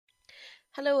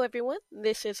Hello, everyone.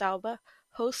 This is Alba,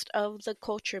 host of The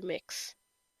Culture Mix.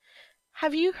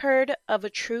 Have you heard of a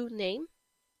true name?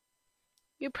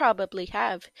 You probably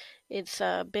have. It's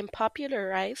been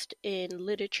popularized in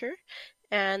literature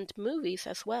and movies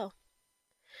as well.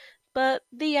 But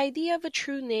the idea of a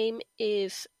true name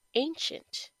is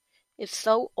ancient. It's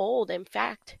so old, in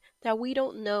fact, that we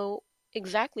don't know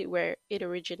exactly where it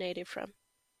originated from.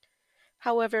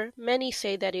 However, many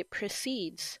say that it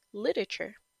precedes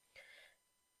literature.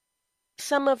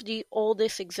 Some of the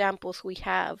oldest examples we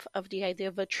have of the idea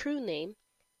of a true name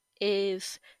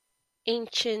is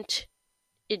ancient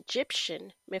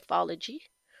Egyptian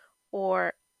mythology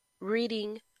or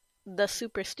reading the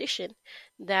superstition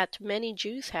that many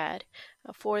Jews had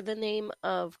for the name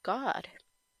of God.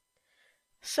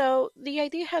 So the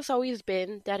idea has always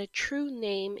been that a true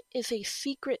name is a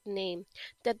secret name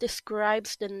that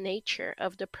describes the nature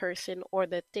of the person or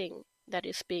the thing that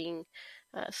is being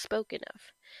spoken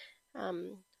of.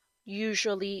 Um,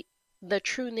 Usually, the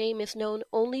true name is known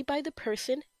only by the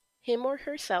person, him or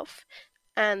herself,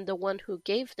 and the one who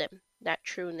gave them that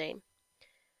true name.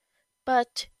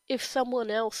 But if someone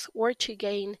else were to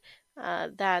gain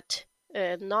that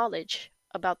knowledge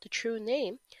about the true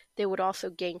name, they would also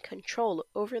gain control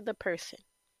over the person.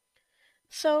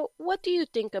 So, what do you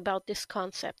think about this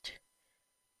concept?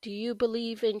 Do you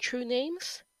believe in true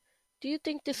names? Do you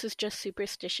think this is just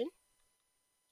superstition?